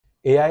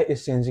AI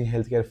is changing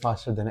healthcare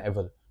faster than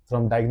ever,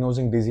 from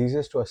diagnosing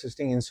diseases to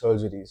assisting in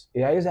surgeries.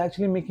 AI is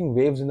actually making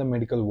waves in the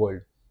medical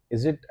world.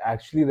 Is it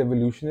actually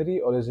revolutionary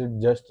or is it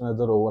just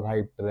another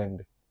overhyped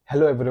trend?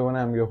 Hello everyone,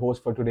 I'm your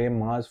host for today,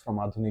 Maz from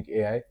Adhunik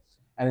AI.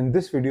 And in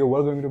this video,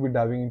 we're going to be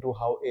diving into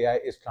how AI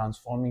is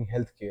transforming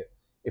healthcare,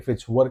 if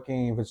it's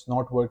working, if it's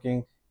not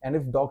working, and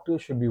if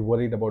doctors should be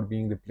worried about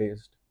being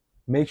replaced.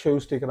 Make sure you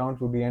stick around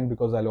to the end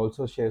because I'll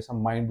also share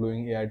some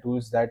mind-blowing AI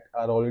tools that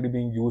are already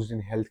being used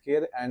in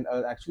healthcare and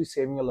are actually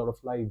saving a lot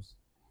of lives.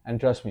 And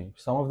trust me,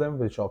 some of them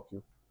will shock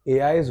you.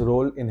 AI's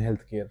role in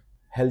healthcare.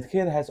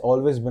 Healthcare has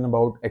always been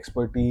about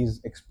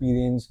expertise,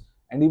 experience,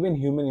 and even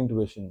human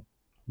intuition.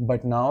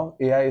 But now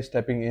AI is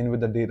stepping in with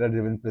the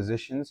data-driven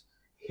precisions.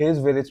 Here's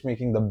where it's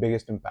making the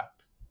biggest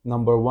impact.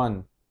 Number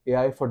one,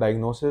 AI for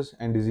diagnosis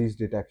and disease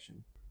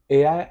detection.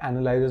 AI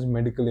analyzes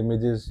medical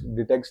images,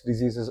 detects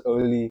diseases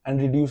early,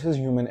 and reduces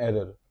human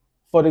error.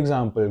 For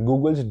example,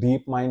 Google's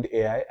DeepMind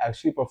AI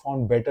actually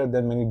performed better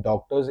than many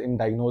doctors in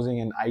diagnosing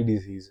an eye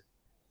disease.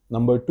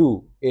 Number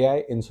two,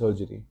 AI in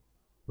surgery.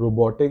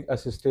 Robotic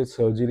assisted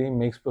surgery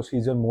makes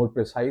procedure more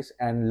precise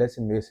and less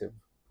invasive.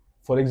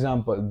 For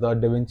example, the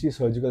Da Vinci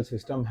surgical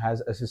system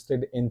has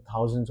assisted in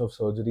thousands of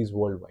surgeries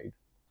worldwide.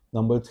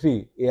 Number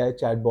three, AI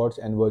chatbots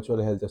and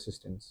virtual health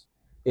assistants.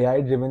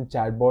 AI driven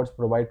chatbots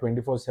provide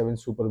 24/7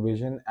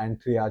 supervision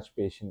and triage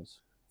patients.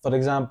 For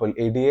example,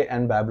 ADA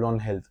and Babylon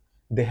Health,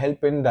 they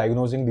help in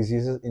diagnosing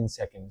diseases in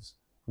seconds.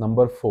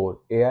 Number four,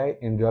 AI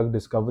in drug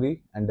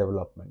discovery and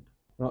development.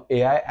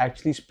 AI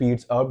actually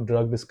speeds up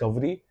drug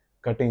discovery,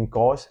 cutting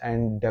costs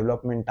and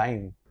development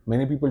time.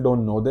 Many people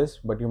don't know this,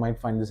 but you might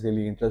find this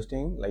really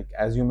interesting. Like,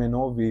 as you may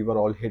know, we were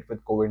all hit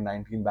with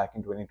COVID-19 back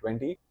in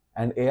 2020,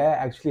 and AI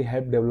actually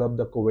helped develop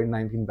the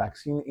COVID-19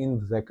 vaccine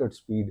in record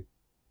speed.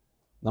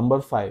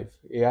 Number five,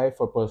 AI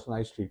for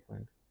personalized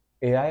treatment.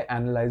 AI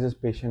analyzes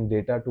patient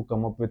data to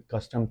come up with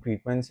custom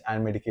treatments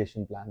and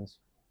medication plans.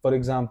 For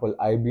example,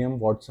 IBM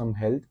Watson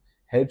Health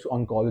helps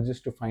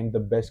oncologists to find the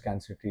best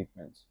cancer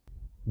treatments.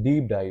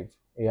 Deep dive,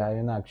 AI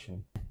in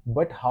action.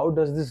 But how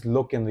does this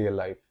look in real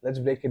life? Let's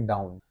break it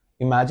down.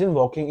 Imagine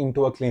walking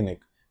into a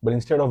clinic, but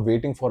instead of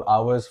waiting for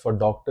hours for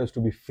doctors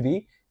to be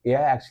free,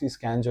 AI actually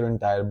scans your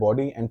entire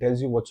body and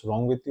tells you what's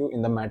wrong with you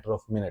in the matter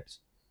of minutes.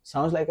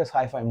 Sounds like a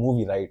sci-fi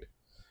movie, right?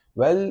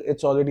 Well,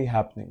 it's already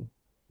happening.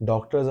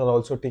 Doctors are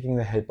also taking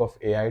the help of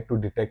AI to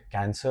detect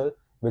cancer,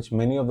 which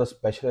many of the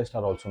specialists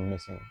are also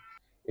missing.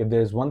 If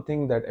there's one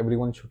thing that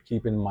everyone should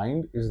keep in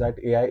mind is that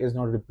AI is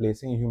not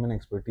replacing human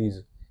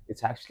expertise,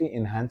 it's actually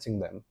enhancing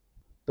them.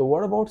 So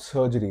what about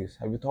surgeries?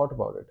 Have you thought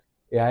about it?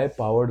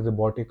 AI-powered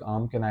robotic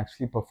arm can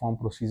actually perform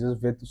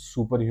procedures with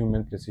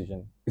superhuman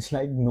precision. It's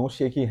like no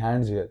shaky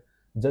hands here,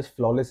 just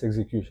flawless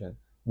execution,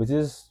 which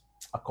is,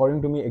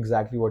 according to me,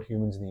 exactly what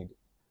humans need.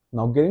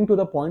 Now, getting to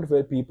the point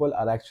where people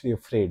are actually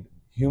afraid,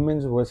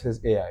 humans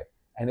versus AI,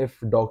 and if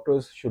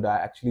doctors should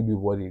actually be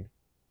worried.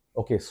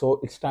 Okay, so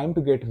it's time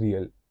to get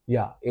real.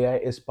 Yeah, AI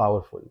is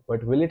powerful,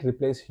 but will it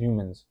replace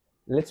humans?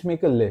 Let's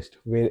make a list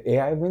where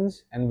AI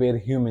wins and where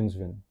humans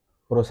win.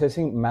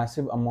 Processing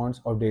massive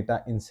amounts of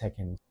data in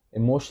seconds,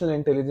 emotional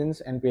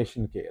intelligence and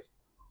patient care,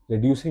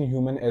 reducing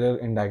human error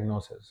in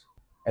diagnosis,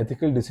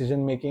 ethical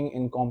decision making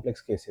in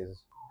complex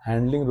cases,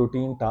 handling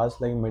routine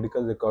tasks like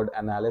medical record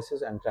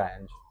analysis and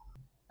triage,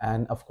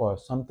 and of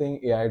course, something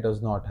AI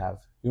does not have: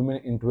 human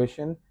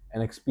intuition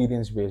and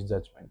experience based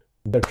judgment.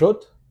 The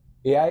truth: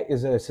 AI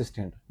is an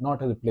assistant,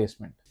 not a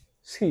replacement.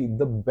 See,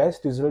 the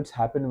best results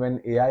happen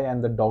when AI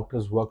and the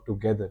doctors work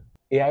together.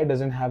 AI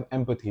doesn't have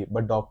empathy,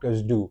 but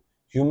doctors do.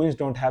 Humans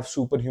don't have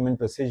superhuman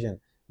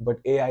precision, but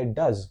AI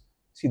does.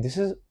 See, this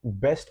is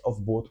best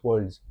of both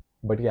worlds.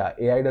 But yeah,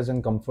 AI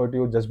doesn't comfort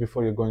you just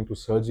before you're going to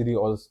surgery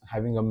or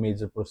having a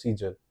major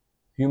procedure.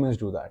 Humans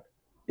do that.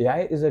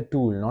 AI is a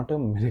tool, not a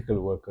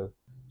miracle worker.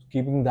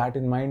 Keeping that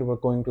in mind, we're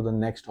going to the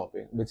next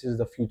topic, which is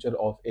the future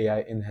of AI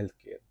in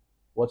healthcare.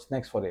 What's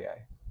next for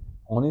AI?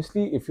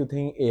 Honestly, if you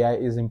think AI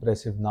is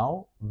impressive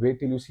now,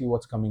 wait till you see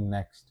what's coming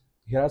next.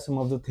 Here are some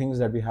of the things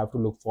that we have to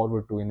look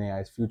forward to in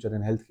AI's future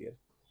in healthcare.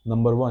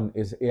 Number one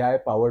is AI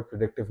powered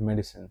predictive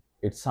medicine.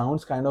 It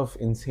sounds kind of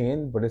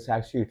insane, but it's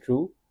actually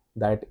true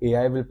that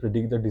AI will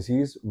predict the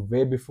disease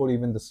way before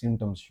even the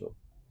symptoms show.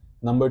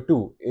 Number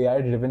two,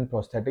 AI driven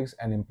prosthetics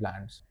and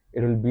implants.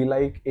 It will be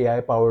like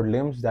AI powered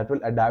limbs that will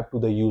adapt to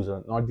the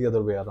user, not the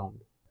other way around.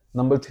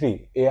 Number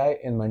three, AI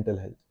in mental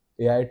health.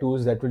 AI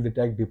tools that will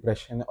detect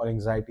depression or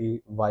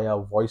anxiety via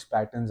voice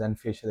patterns and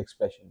facial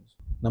expressions.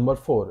 Number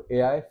four,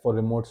 AI for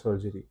remote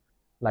surgery,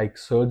 like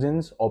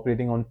surgeons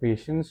operating on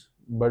patients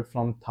but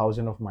from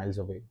thousands of miles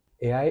away.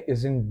 AI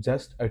isn't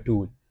just a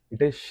tool,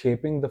 it is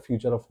shaping the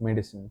future of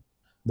medicine.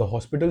 The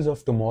hospitals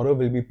of tomorrow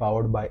will be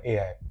powered by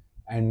AI,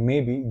 and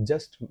maybe,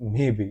 just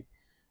maybe,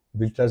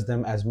 we'll trust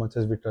them as much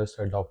as we trust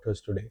our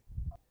doctors today.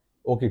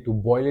 Okay, to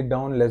boil it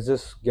down, let's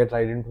just get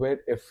right into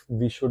it. If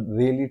we should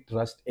really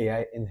trust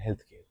AI in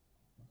healthcare.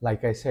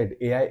 Like I said,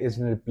 AI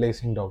isn't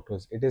replacing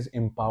doctors, it is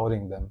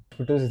empowering them.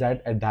 Hospitals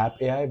that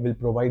adapt AI will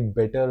provide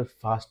better,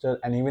 faster,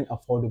 and even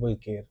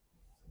affordable care.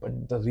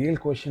 But the real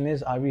question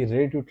is, are we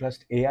ready to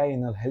trust AI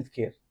in our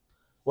healthcare?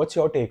 What's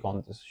your take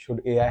on this?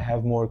 Should AI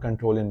have more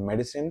control in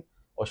medicine,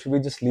 or should we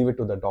just leave it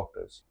to the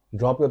doctors?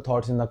 Drop your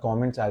thoughts in the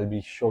comments, I'll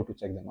be sure to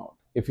check them out.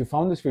 If you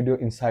found this video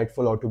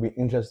insightful or to be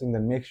interesting,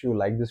 then make sure you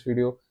like this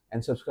video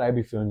and subscribe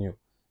if you're new.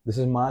 This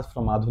is Mars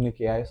from Adhunik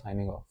AI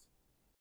signing off.